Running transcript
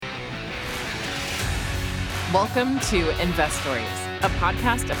Welcome to Invest Stories, a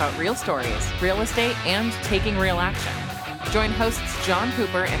podcast about real stories, real estate, and taking real action. Join hosts John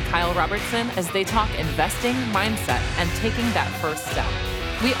Hooper and Kyle Robertson as they talk investing, mindset, and taking that first step.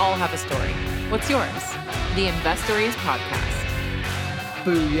 We all have a story. What's yours? The Invest Stories Podcast.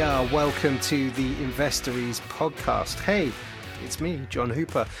 Booyah, welcome to the Invest Stories Podcast. Hey, it's me, John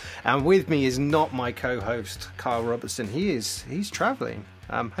Hooper, and with me is not my co-host, Kyle Robertson. He's traveling.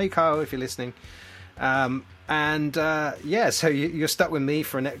 Hey, Kyle, if you're listening. So you're stuck with me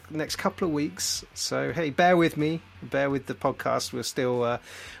for next couple of weeks. So hey, bear with me, bear with the podcast. We're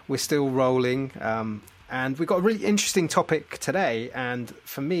still rolling, and we've got a really interesting topic today. And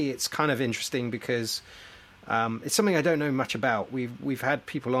for me, it's kind of interesting because it's something I don't know much about. We've had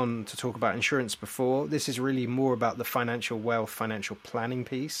people on to talk about insurance before. This is really more about the financial wealth, financial planning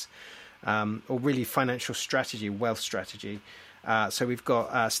piece, or really financial strategy, wealth strategy. So we've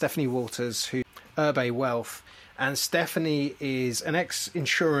got Stephanie Walters, who Urbe Wealth, and Stephanie is an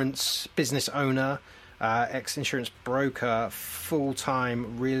ex-insurance business owner, ex-insurance broker,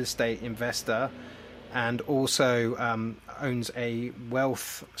 full-time real estate investor, and also owns a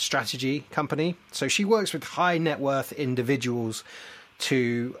wealth strategy company. So she works with high net worth individuals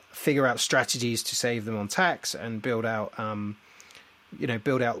to figure out strategies to save them on tax and build out kind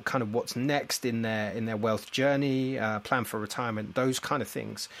of what's next in their wealth journey, plan for retirement, those kind of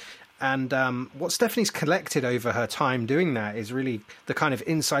things. And what Stephanie's collected over her time doing that is really the kind of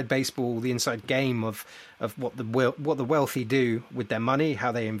inside baseball, the inside game of what the wealthy do with their money,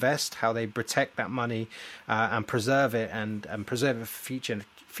 how they invest, how they protect that money and preserve it and preserve it for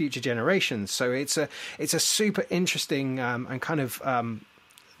future generations. So it's a super interesting and kind of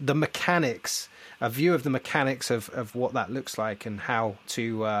the mechanics. A view of the mechanics of what that looks like and how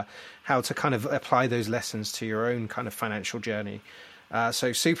to kind of apply those lessons to your own kind of financial journey.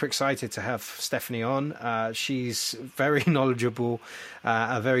 So super excited to have Stephanie on. She's very knowledgeable,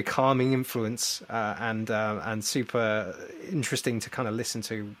 a very calming influence, and super interesting to kind of listen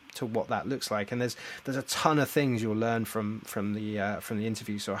to what that looks like. And there's a ton of things you'll learn from the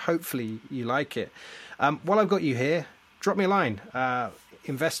interview. So hopefully you like it. While I've got you here, drop me a line.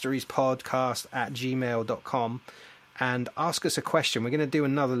 investoriespodcast@gmail.com and ask us a question. We're going to do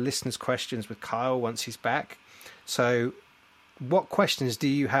another listeners' questions with Kyle once he's back. So what questions do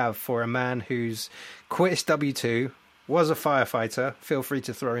you have for a man who's quit his W-2, was a firefighter? Feel free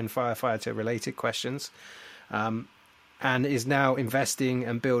to throw in firefighter related questions, and is now investing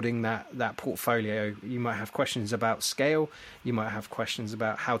and building that portfolio. You might have questions about scale. You might have questions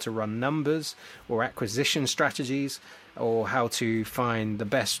about how to run numbers or acquisition strategies, or how to find the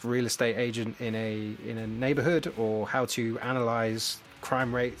best real estate agent in a neighborhood, or how to analyze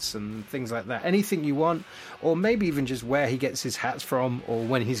crime rates and things like that. Anything you want, or maybe even just where he gets his hats from, or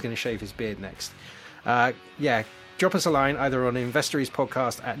when he's going to shave his beard next. Drop us a line either on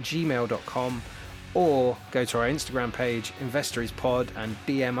investoriespodcast@gmail.com or go to our Instagram page, InvestorieSpod, and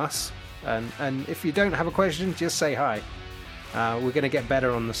DM us. And if you don't have a question, just say hi. We're going to get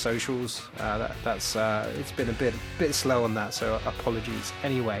better on the socials. It's been a bit slow on that, so apologies.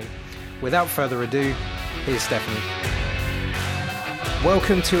 Anyway, without further ado, here's Stephanie.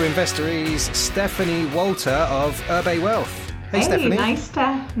 Welcome to Investories, Stephanie Walter of Urbe Wealth. Hey, Stephanie. Nice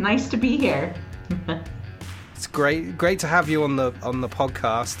to be here. It's great to have you on the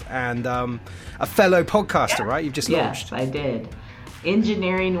podcast, and a fellow podcaster, right? You've just launched. Yes, I did.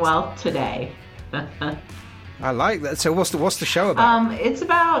 Engineering Wealth today. I like that. So what's the show about? It's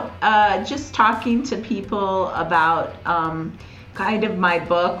about just talking to people about kind of my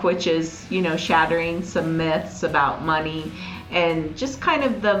book, which is, shattering some myths about money. And just kind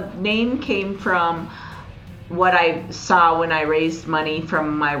of the name came from what I saw when I raised money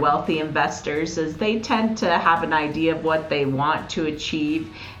from my wealthy investors, is they tend to have an idea of what they want to achieve,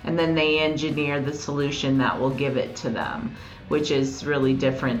 and then they engineer the solution that will give it to them, which is really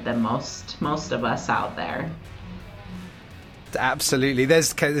different than most of us out there. Absolutely.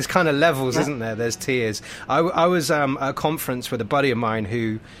 There's kind of levels, isn't there? There's tiers. I was at a conference with a buddy of mine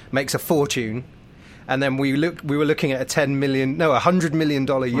who makes a fortune. And then we were looking at a $100 million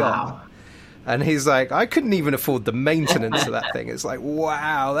yacht. Wow. And he's like, I couldn't even afford the maintenance of that thing. It's like,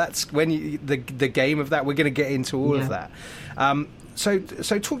 wow, that's when the game of that. We're going to get into all of that. So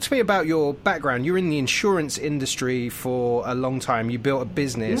talk to me about your background. You're in the insurance industry for a long time. You built a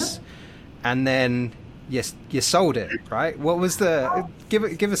business, and then yes, you sold it, right? What was give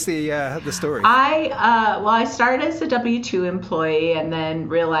us the story? I started as a W-2 employee and then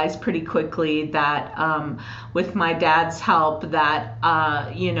realized pretty quickly that with my dad's help that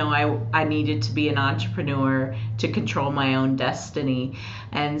I needed to be an entrepreneur to control my own destiny.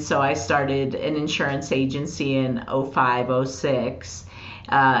 And so I started an insurance agency in 05, 06.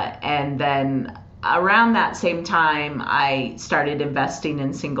 And then around that same time, I started investing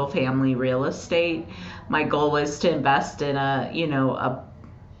in single family real estate. My goal was to invest in a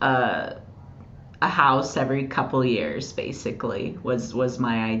house every couple years, basically, was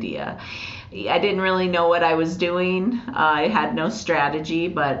my idea. I didn't really know what I was doing. I had no strategy,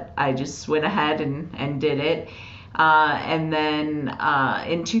 but I just went ahead and did it. And then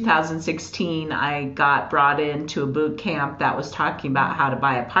in 2016, I got brought into a boot camp that was talking about how to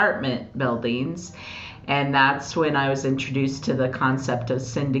buy apartment buildings. And that's when I was introduced to the concept of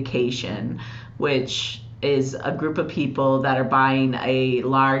syndication, which is a group of people that are buying a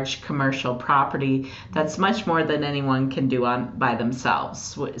large commercial property that's much more than anyone can do by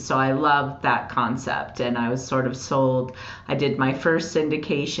themselves. So I loved that concept, and I was sort of sold. I did my first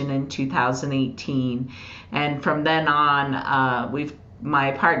syndication in 2018, and from then on, my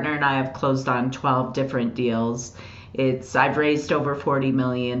partner and I have closed on 12 different deals. I've raised over $40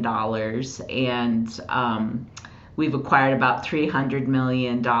 million, and we've acquired about $300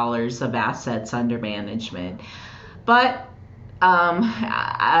 million of assets under management. But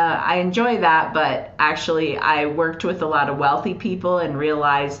I enjoy that, but actually I worked with a lot of wealthy people and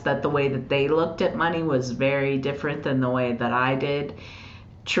realized that the way that they looked at money was very different than the way that I did.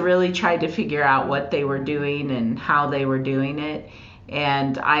 To really try to figure out what they were doing and how they were doing it.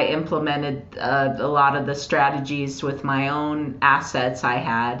 And I implemented a lot of the strategies with my own assets I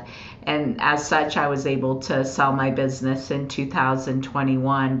had. And as such, I was able to sell my business in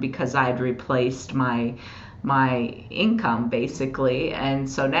 2021 because I'd replaced my income, basically. And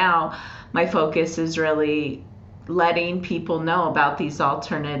so now my focus is really letting people know about these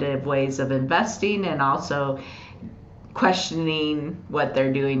alternative ways of investing, and also questioning what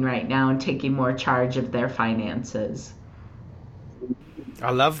they're doing right now and taking more charge of their finances.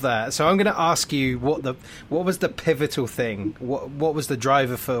 I love that. So I'm going to ask you what was the pivotal thing? What was the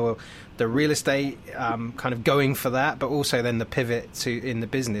driver for the real estate kind of going for that, but also then the pivot in the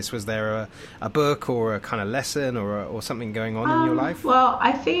business? Was there a book or a kind of lesson or something going on in your life? Well,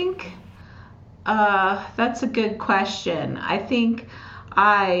 I think that's a good question. I think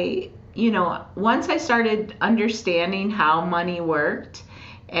once I started understanding how money worked,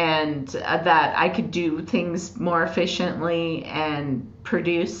 and that I could do things more efficiently and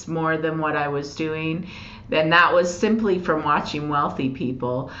produce more than what I was doing, then that was simply from watching wealthy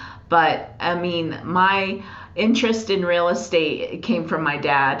people. But I mean, my interest in real estate came from my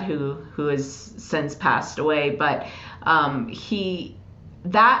dad, who has since passed away, but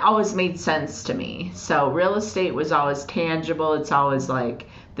that always made sense to me. So real estate was always tangible. It's always like,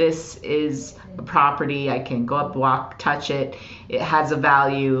 this is a property. I can go up, walk, touch it. It has a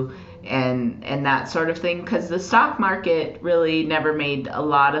value, and that sort of thing. Because the stock market really never made a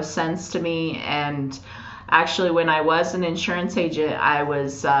lot of sense to me. And actually, when I was an insurance agent, I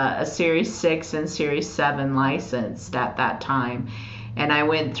was a Series 6 and Series 7 licensed at that time. And I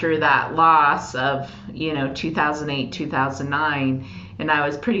went through that loss of 2008, 2009. And I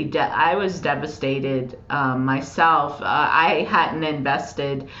was I was devastated myself. I hadn't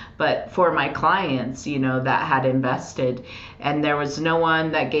invested, but for my clients, that had invested. And there was no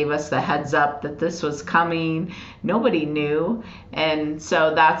one that gave us the heads up that this was coming. Nobody knew. And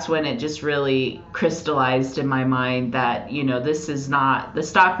so that's when it just really crystallized in my mind that, the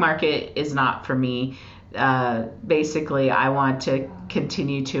stock market is not for me. Basically, I want to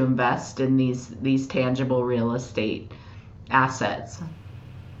continue to invest in these tangible real estate assets.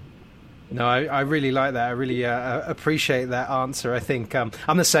 No, I really like that. I really appreciate that answer. I think I'm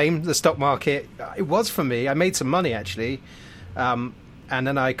the same. The stock market, it was for me. I made some money, actually. And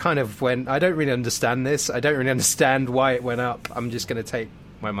then I kind of went, I don't really understand this. I don't really understand why it went up. I'm just going to take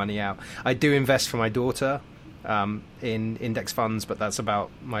my money out. I do invest for my daughter in index funds, but that's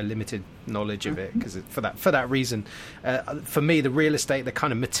about my limited knowledge of it. Because for that reason, for me, the real estate, the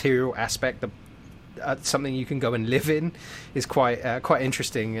kind of material aspect, something you can go and live in, is quite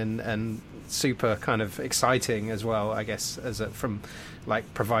interesting and super kind of exciting as well, I guess, from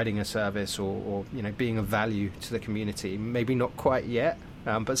like providing a service or being of value to the community. Maybe not quite yet,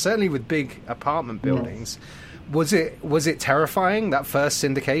 but certainly with big apartment buildings. Was it terrifying, that first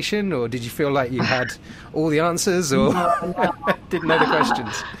syndication, or did you feel like you had all the answers, or didn't know the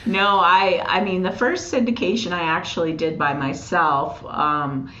questions? No, I mean, the first syndication I actually did by myself.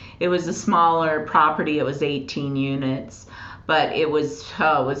 It was a smaller property. It was 18 units, but it was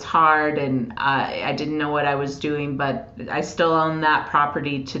hard, and I didn't know what I was doing, but I still own that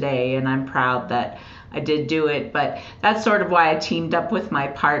property today, and I'm proud that I did do it. But that's sort of why I teamed up with my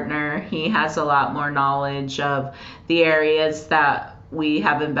partner. He has a lot more knowledge of the areas that we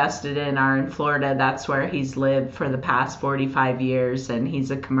have invested in are in Florida. That's where he's lived for the past 45 years, and he's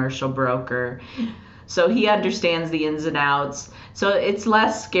a commercial broker. So he understands the ins and outs. So it's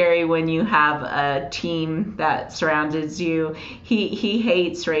less scary when you have a team that surrounds you. He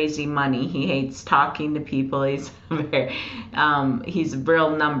hates raising money. He hates talking to people. He's a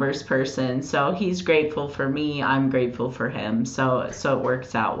real numbers person. So he's grateful for me. I'm grateful for him. So it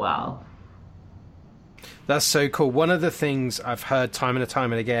works out well. That's so cool. One of the things I've heard time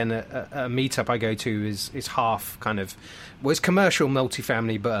and again at a meetup I go to is half kind of, well, it's commercial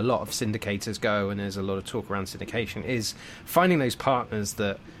multifamily, but a lot of syndicators go, and there's a lot of talk around syndication, is finding those partners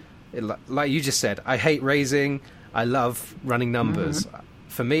that, like you just said, I hate raising, I love running numbers. Mm-hmm.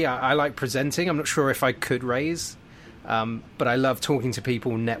 For me, I like presenting. I'm not sure if I could raise, but I love talking to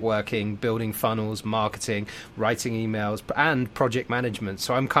people, networking, building funnels, marketing, writing emails, and project management.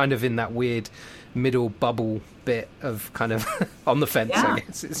 So I'm kind of in that weird middle bubble bit of kind of on the fence, yeah. I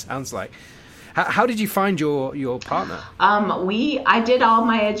guess it sounds like. How did you find your partner? I did all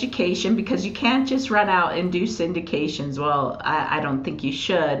my education, because you can't just run out and do syndications. Well, I don't think you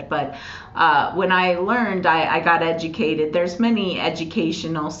should, but when I learned, I got educated. There's many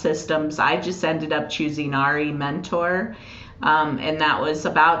educational systems. I just ended up choosing RE Mentor. And that was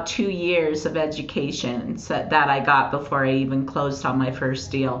about 2 years of education that I got before I even closed on my first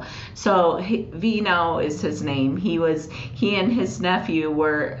deal. So Vino is his name. He and his nephew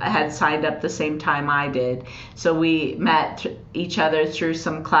had signed up the same time I did. So we met each other through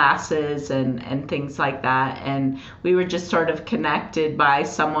some classes and things like that. And we were just sort of connected by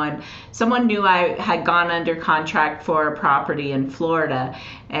someone knew I had gone under contract for a property in Florida,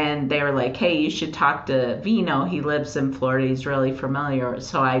 and they were like, hey, you should talk to Vino. He lives in Florida. He's really familiar.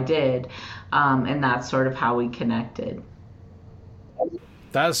 So I did. And that's sort of how we connected.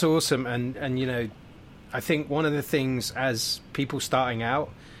 That's awesome. And you know, I think one of the things as people starting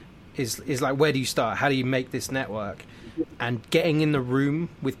out is like, where do you start? How do you make this network? And getting in the room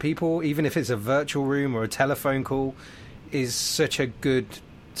with people, even if it's a virtual room or a telephone call, is such a good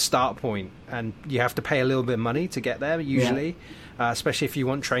start point. And you have to pay a little bit of money to get there usually. Yeah. Especially if you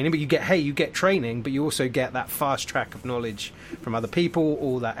want training, but you get training, but you also get that fast track of knowledge from other people,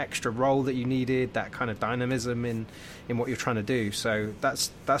 or that extra role that you needed, that kind of dynamism in what you're trying to do. So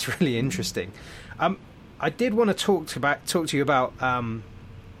that's really interesting. I did want to talk to you about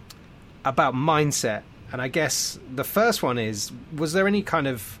mindset, and I guess the first one is, was there any kind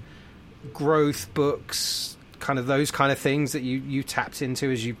of growth books, kind of those kind of things that you tapped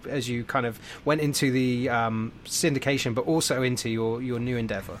into as you kind of went into the syndication, but also into your new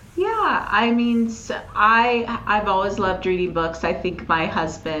endeavor? Yeah, I mean, I've always loved reading books. I think my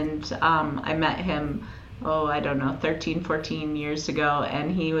husband, I met him, I don't know, 13, 14 years ago,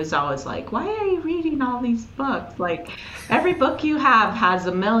 and he was always like, why are you reading all these books? Like, every book you have has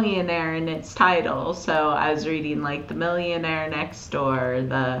a millionaire in its title. So I was reading like The Millionaire Next Door,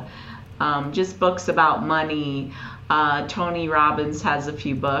 just books about money. Tony Robbins has a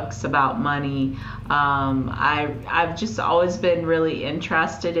few books about money. I've just always been really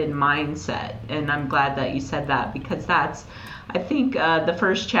interested in mindset, and I'm glad that you said that, because I think the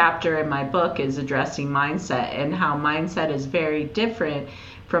first chapter in my book is addressing mindset, and how mindset is very different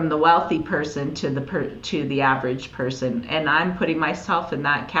from the wealthy person to the average person. And I'm putting myself in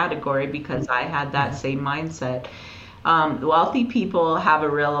that category because I had that same mindset. Wealthy people have a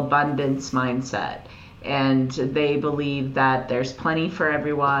real abundance mindset, and they believe that there's plenty for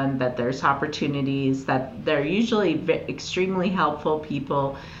everyone, that there's opportunities, that they're usually extremely helpful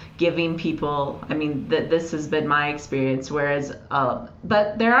people, giving people. I mean, this has been my experience. Whereas,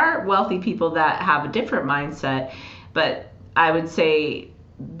 but there are wealthy people that have a different mindset, but I would say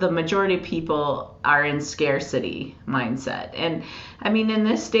the majority of people are in scarcity mindset. And I mean, in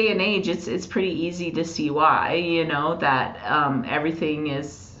this day and age, it's pretty easy to see why, that everything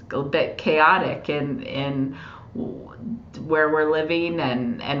is a bit chaotic in where we're living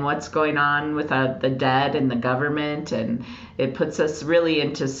and what's going on with the debt and the government. And it puts us really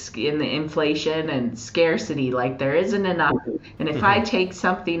in the inflation and scarcity, like there isn't enough. And if I take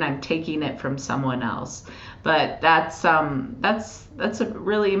something, I'm taking it from someone else. But that's a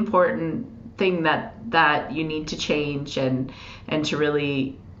really important thing that you need to change and to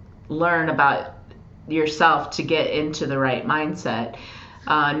really learn about yourself to get into the right mindset.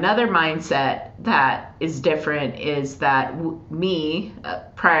 Another mindset that is different is that me,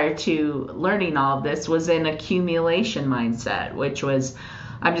 prior to learning all of this, was an accumulation mindset, which was,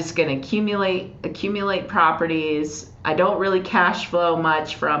 I'm just going to accumulate properties. I don't really cash flow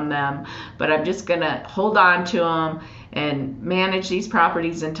much from them, but I'm just going to hold on to them and manage these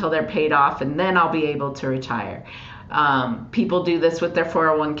properties until they're paid off, and then I'll be able to retire. People do this with their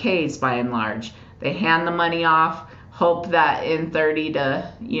 401ks by and large. They hand the money off, hope that in 30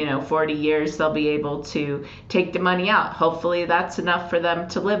 to 40 years they'll be able to take the money out. Hopefully that's enough for them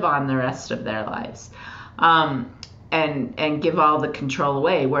to live on the rest of their lives, and give all the control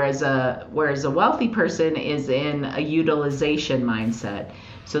away. Whereas a wealthy person is in a utilization mindset.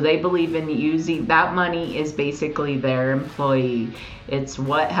 So they believe in using that money is basically their employee. It's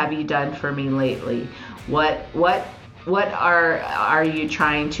what have you done for me lately? What are you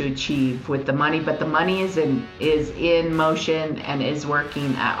trying to achieve with the money? But the money is in motion and is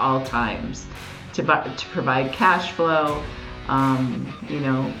working at all times to provide cash flow,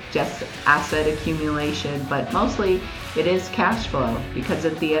 just asset accumulation, but mostly it is cash flow, because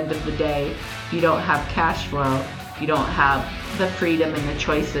at the end of the day, if you don't have cash flow, you don't have the freedom and the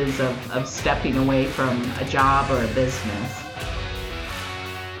choices of stepping away from a job or a business.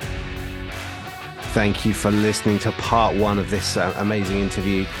 Thank you for listening to part one of this amazing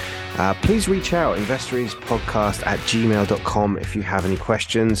interview. Please reach out, investoriespodcast@gmail.com if you have any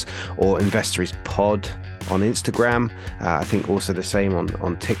questions, or investoriespod on Instagram. I think also the same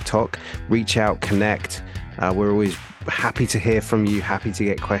on TikTok. Reach out, connect. We're always happy to hear from you, happy to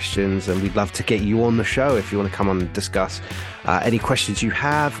get questions, and we'd love to get you on the show if you want to come on and discuss any questions you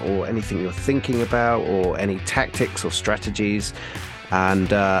have, or anything you're thinking about, or any tactics or strategies. And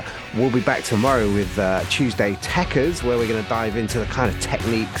we'll be back tomorrow with Tuesday Techers, where we're going to dive into the kind of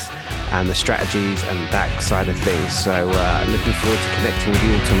techniques and the strategies and that side of things. So looking forward to connecting with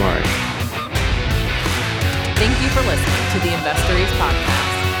you all tomorrow. Thank you for listening to the Investories Podcast.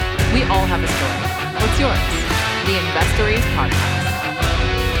 We all have a story. What's yours? The Investories Podcast.